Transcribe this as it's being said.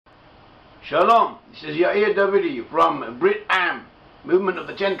Shalom, this is Yair Davidiy from Brit-Am, movement of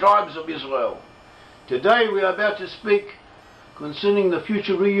the 10 tribes of Israel. Today we are about to speak concerning the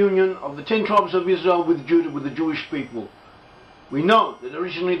future reunion of the 10 tribes of Israel with Judah, with the Jewish people. We know that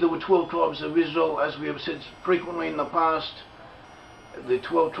originally there were 12 tribes of Israel, as we have said frequently in the past. The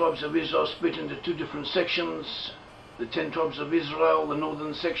 12 tribes of Israel split into two different sections. The 10 tribes of Israel, the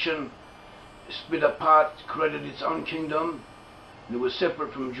northern section, split apart, created its own kingdom. It was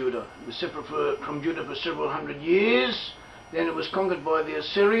separate from Judah. It was separate from Judah for several hundred years. Then it was conquered by the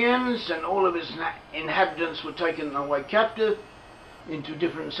Assyrians, and all of its inhabitants were taken away captive into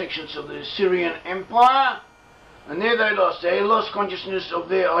different sections of the Assyrian Empire. And there they lost consciousness of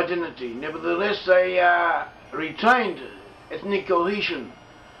their identity. Nevertheless, they retained ethnic cohesion.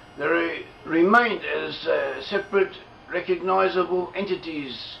 They remained as separate, recognizable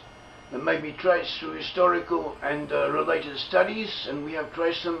entities that may be traced through historical and related studies, and we have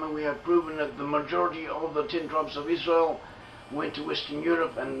traced them, and we have proven that the majority of the 10 tribes of Israel went to Western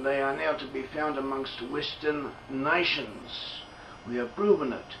Europe, and they are now to be found amongst Western nations. We have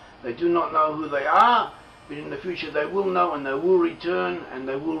proven it. They do not know who they are, but in the future they will know, and they will return, and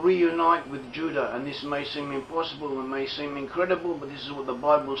they will reunite with Judah. And this may seem impossible, and may seem incredible, but this is what the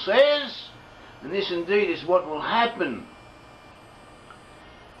Bible says, and this indeed is what will happen.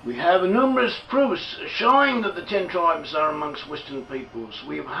 We have numerous proofs showing that the 10 tribes are amongst Western peoples.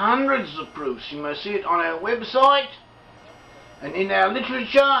 We have hundreds of proofs. You may see it on our website and in our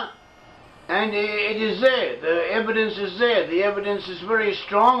literature, and it is there. The evidence is there. The evidence is very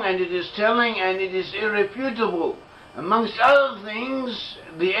strong, and it is telling, and it is irrefutable. Amongst other things,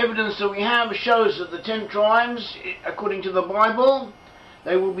 the evidence that we have shows that the 10 tribes, according to the Bible,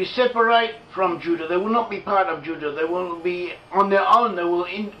 they will be separate from Judah. They will not be part of Judah. They will be on their own. They will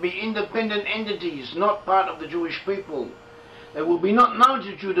be independent entities, not part of the Jewish people. They will be not known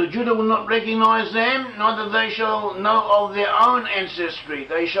to Judah. Judah will not recognize them, neither they shall know of their own ancestry.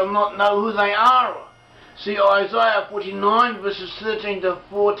 They shall not know who they are. See Isaiah 49 verses 13 to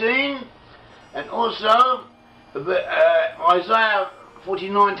 14, and also Isaiah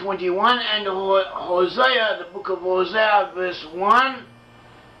 49:21, and Hosea, the book of Hosea, verse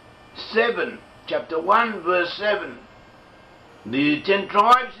 1:7, chapter 1, verse 7. The 10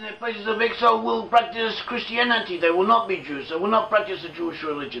 tribes in their places of exile will practice Christianity. They will not be Jews. They will not practice the Jewish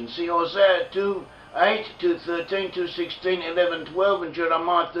religion. See Hosea 2:8, 2:13, 2:16, 11:12, and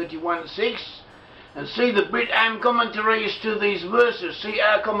Jeremiah 31:6. And see the Brit-Am commentaries to these verses. See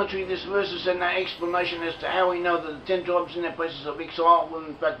our commentary to these verses and our explanation as to how we know that the 10 tribes in their places of exile will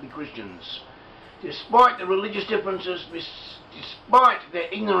in fact be Christians. Despite the religious differences, despite their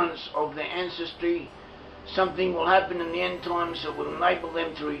ignorance of their ancestry, something will happen in the end times that will enable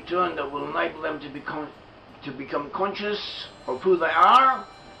them to return, that will enable them to become conscious of who they are,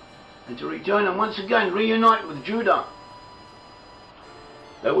 and to return and once again reunite with Judah.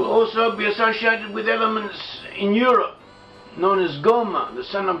 They will also be associated with elements in Europe, known as Gomer, the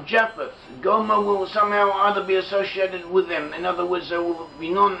son of Japheth. Gomer will somehow either be associated with them. In other words, there will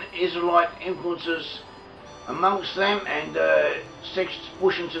be non-Israelite influences amongst them, and sex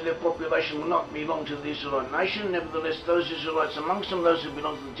portions of their population will not belong to the Israelite nation. Nevertheless, those Israelites amongst them, those who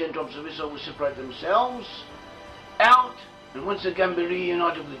belong to the 10 tribes of Israel, will separate themselves out and once again be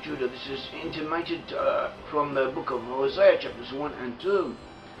reunited with Judah. This is intimated from the book of Hosea, chapters 1 and 2.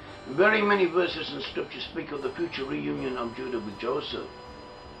 Very many verses in Scripture speak of the future reunion of Judah with Joseph.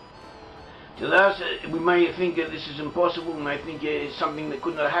 To us, we may think that this is impossible, we may think it's something that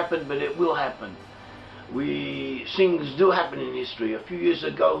could not happen, but it will happen. Things do happen in history. A few years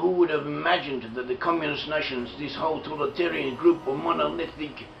ago, who would have imagined that the communist nations, this whole totalitarian group of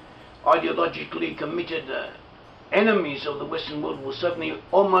monolithic, ideologically committed enemies of the Western world, will suddenly,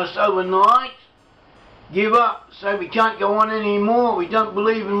 almost overnight, give up, say we can't go on anymore, we don't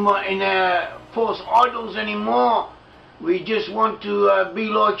believe in our false idols anymore, we just want to be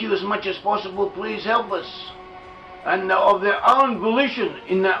like you as much as possible, please help us. And of their own volition,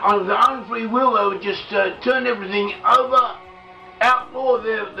 of their own free will, they would just turn everything over, outlaw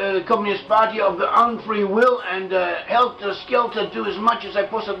the Communist Party of their own free will, and helter-skelter do as much as they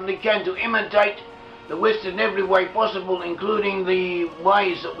possibly can to imitate the West in every way possible, including the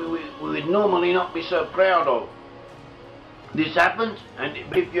ways that we would normally not be so proud of. This happened, and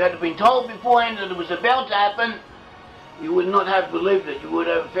if you had been told beforehand that it was about to happen, you would not have believed it. You would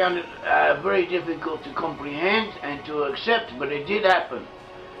have found it very difficult to comprehend and to accept, but it did happen.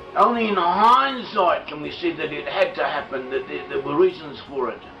 Only in hindsight can we see that it had to happen, that there were reasons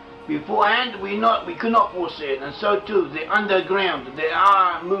for it. Beforehand, we could not foresee it, and so too, the underground, there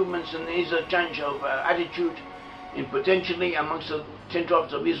are movements and there is a change of attitude in potentially amongst the 10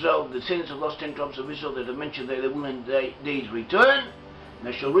 tribes of Israel, the descendants of lost 10 tribes of Israel that are mentioned there, they will indeed return, and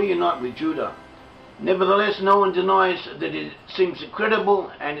they shall reunite with Judah. Nevertheless, no one denies that it seems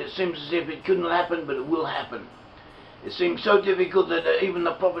incredible, and it seems as if it couldn't happen, but it will happen. It seems so difficult that even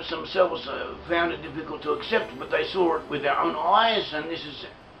the prophets themselves found it difficult to accept, but they saw it with their own eyes, and this is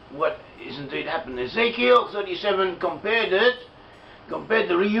what is indeed happened. Ezekiel 37 compared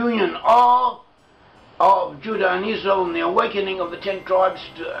the reunion of Judah and Israel and the awakening of the 10 tribes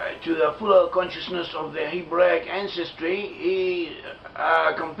to the fuller consciousness of their Hebraic ancestry. He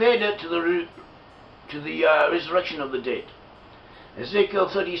compared it to the resurrection of the dead. Ezekiel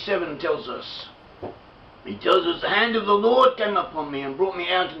 37 tells us, the hand of the Lord came upon me and brought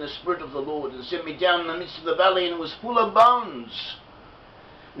me out in the spirit of the Lord and set me down in the midst of the valley, and it was full of bones.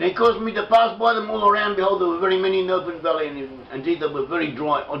 And he caused me to pass by them all around. Behold, there were very many in the open valley, and indeed they were very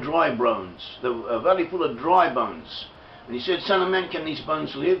dry bones. There were a valley full of dry bones. And he said, Son of man, can these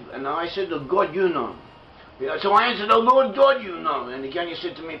bones live? And I said, Oh God, you know. So I answered, Oh Lord God, you know. And again he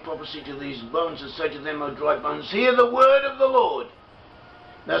said to me, Prophesy to these bones, and say to them, O dry bones, hear the word of the Lord.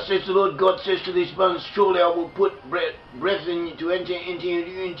 Thus says the Lord God, says to these bones, Surely I will put breath in you, to enter into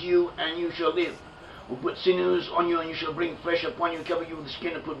you, and you shall live. Will put sinews on you, and you shall bring flesh upon you, cover you with the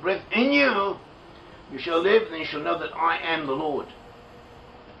skin, and put breath in you. You shall live, and you shall know that I am the Lord.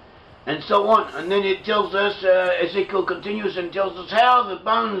 And so on. And then it tells us, Ezekiel continues and tells us how the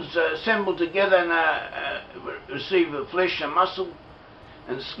bones assemble together and receive flesh and muscle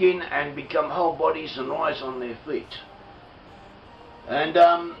and skin and become whole bodies and rise on their feet. And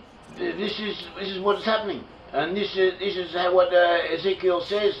this is what is happening. And this is how what Ezekiel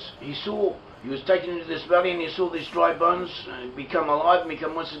says he saw. He was taken into this valley and he saw these dry bones become alive and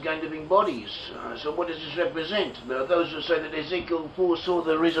become once again living bodies. So what does this represent? There are those who say that Ezekiel foresaw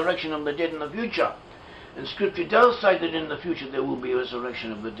the resurrection of the dead in the future. And Scripture does say that in the future there will be a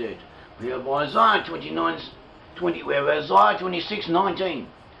resurrection of the dead. We have Isaiah 29:20. We have Isaiah 26:19.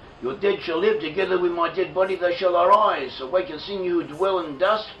 Your dead shall live, together with my dead body they shall arise. Awake and sing, you who dwell in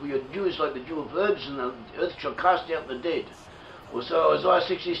dust, for your dew is like the dew of herbs, and the earth shall cast out the dead. Also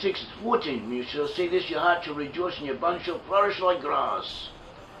Isaiah 66:14, you shall see this, your heart shall rejoice, and your bones shall flourish like grass.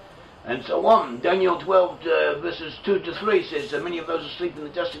 And so on. Daniel 12 verses 2 to 3 says, many of those who sleep in the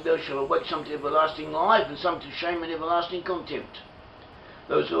dust of the earth shall awake, some to everlasting life, and some to shame and everlasting contempt.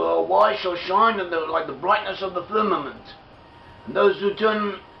 Those who are wise shall shine like the brightness of the firmament, and those who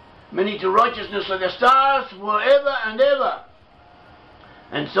turn many to righteousness like the stars forever and ever.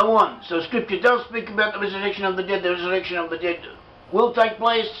 And so on. So Scripture does speak about the resurrection of the dead. The resurrection of the dead will take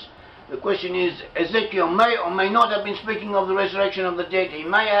place. The question is, Ezekiel may or may not have been speaking of the resurrection of the dead. He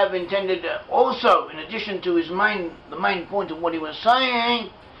may have intended also, in addition to the main point of what he was saying,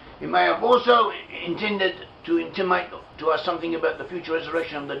 he may have also intended to intimate to us something about the future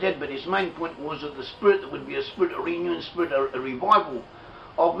resurrection of the dead, but his main point was that the spirit, that would be a spirit, a renewing spirit, a revival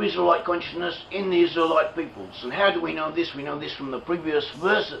of Israelite consciousness in the Israelite peoples. And how do we know this? We know this from the previous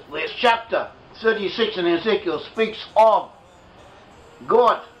verses. There's chapter 36 in Ezekiel speaks of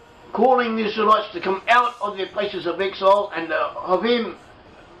God calling the Israelites to come out of their places of exile, and of him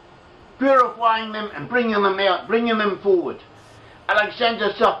purifying them and bringing them out, bringing them forward.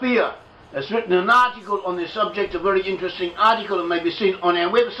 Alexander Safir has written an article on this subject, a very interesting article. It may be seen on our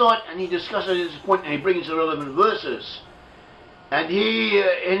website, and he discusses this point and he brings the relevant verses. And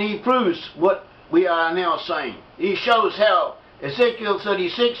he proves what we are now saying. He shows how Ezekiel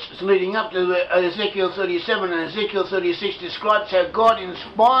 36 is leading up to Ezekiel 37, and Ezekiel 36 describes how God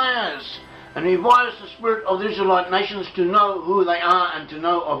inspires and revives the spirit of the Israelite nations to know who they are and to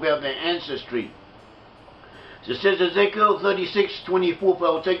know about their ancestry. So it says Ezekiel 36:24, for I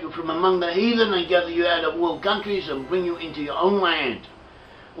will take you from among the heathen and gather you out of all countries and bring you into your own land.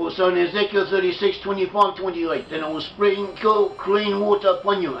 Also in Ezekiel 36:25-28, then I will sprinkle clean water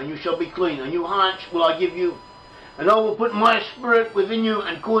upon you, and you shall be clean. A new heart will I give you, and I will put my spirit within you,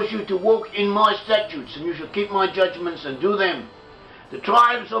 and cause you to walk in my statutes, and you shall keep my judgments and do them. The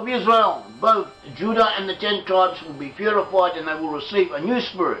tribes of Israel, both Judah and the 10 tribes, will be purified, and they will receive a new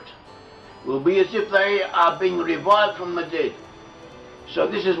spirit. It will be as if they are being revived from the dead. So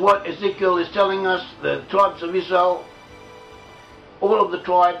this is what Ezekiel is telling us. The tribes of Israel, all of the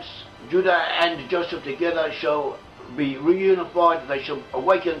tribes, Judah and Joseph together, shall be reunified. They shall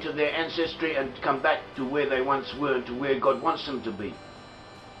awaken to their ancestry and come back to where they once were and to where God wants them to be.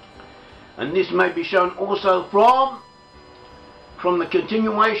 And this may be shown also from the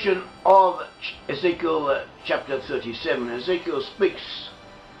continuation of Ezekiel chapter 37. Ezekiel speaks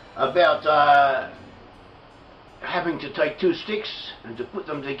about having to take 2 sticks and to put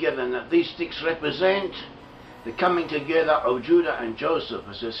them together, and that these sticks represent the coming together of Judah and Joseph,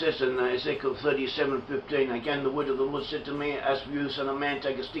 as it says in Ezekiel 37:15. Again, the word of the Lord said to me, As for you, son of man,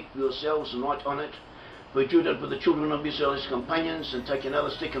 take a stick for yourselves and write on it for Judah, for the children of Israel his companions, and take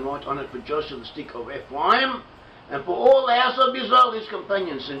another stick and write on it for Joseph, the stick of Ephraim, and for all the house of Israel his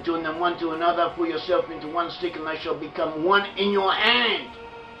companions, and join them one to another for yourself into one stick, and they shall become one in your hand.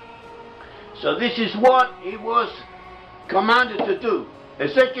 So this is what he was commanded to do.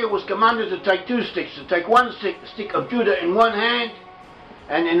 Ezekiel was commanded to take two sticks, to take one stick, the stick of Judah in one hand,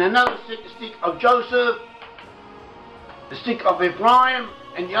 and in another stick, the stick of Joseph, the stick of Ephraim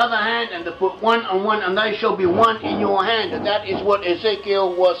in the other hand, and to put one on one, and they shall be one in your hand. And that is what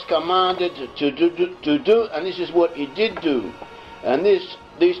Ezekiel was commanded to do, and this is what he did do. And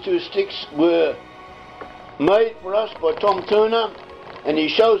these two sticks were made for us by Tom Turner, and he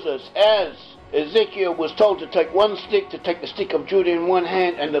shows us, as Ezekiel was told to take one stick, to take the stick of Judah in one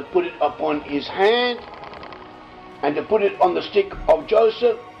hand and to put it upon his hand, and to put it on the stick of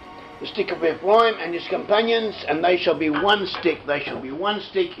Joseph, the stick of Ephraim and his companions, and they shall be one stick. They shall be one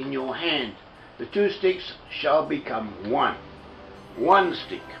stick in your hand. The two sticks shall become one. One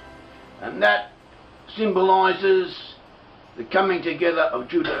stick. And that symbolizes the coming together of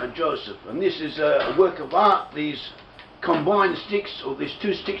Judah and Joseph. And this is a work of art, these combined sticks, or these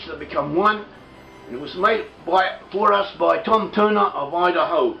two sticks that become one. And it was made for us by Tom Turner of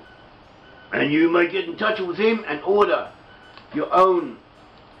Idaho. And you may get in touch with him and order your own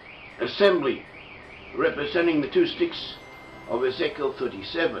assembly representing the two sticks of Ezekiel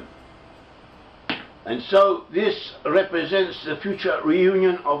 37. And so this represents the future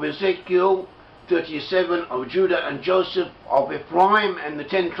reunion of Ezekiel 37, of Judah and Joseph, of Ephraim and the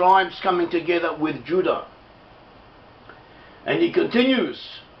 10 tribes coming together with Judah. And he continues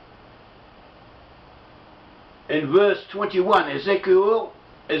in verse 21, Ezekiel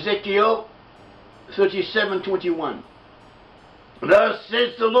 37:21. Thus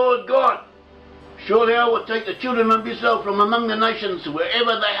says the Lord God, surely I will take the children of Israel from among the nations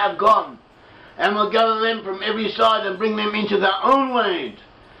wherever they have gone, and will gather them from every side and bring them into their own land.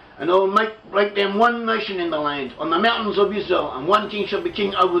 And I will make them one nation in the land, on the mountains of Israel, and one king shall be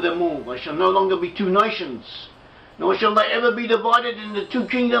king over them all. They shall no longer be two nations, nor shall they ever be divided into two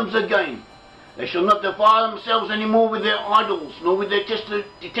kingdoms again. They shall not defile themselves any more with their idols, nor with their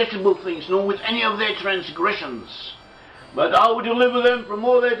detestable things, nor with any of their transgressions. But I will deliver them from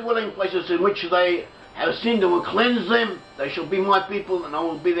all their dwelling places in which they have sinned, and will cleanse them. They shall be my people, and I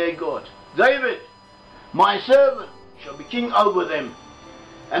will be their God. David, my servant, shall be king over them.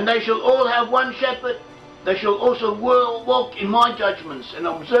 And they shall all have one shepherd. They shall also walk in my judgments, and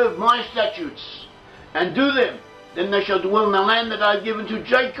observe my statutes, and do them. Then they shall dwell in the land that I have given to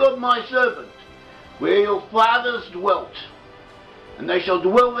Jacob my servant, where your fathers dwelt. And they shall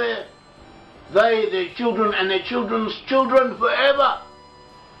dwell there, they, their children, and their children's children forever.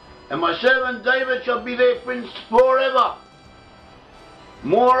 And my servant David shall be their prince forever.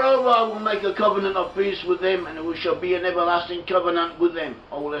 Moreover, I will make a covenant of peace with them, and it shall be an everlasting covenant with them.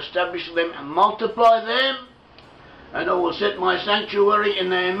 I will establish them and multiply them, and I will set my sanctuary in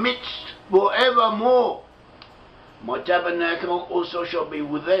their midst forevermore. My tabernacle also shall be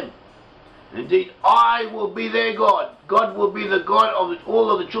with them. Indeed, I will be their God. God will be the God of all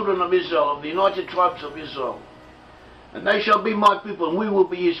of the children of Israel, of the united tribes of Israel. And they shall be my people, and we will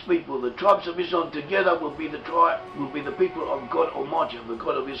be his people. The tribes of Israel together will be the people of God Almighty, of the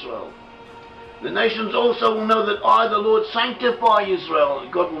God of Israel. The nations also will know that I, the Lord, sanctify Israel.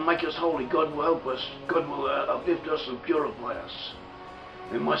 God will make us holy. God will help us. God will uplift us and purify us.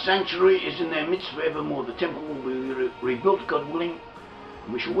 And my sanctuary is in their midst forevermore. The temple will be rebuilt, God willing.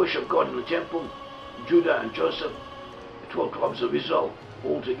 And we shall worship God in the temple. Judah and Joseph, the 12 tribes of Israel,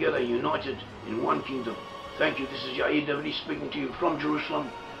 all together united in one kingdom. Thank you. This is Yair Davidiy speaking to you from Jerusalem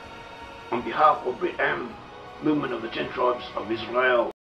on behalf of Brit-Am, movement of the 10 tribes of Israel.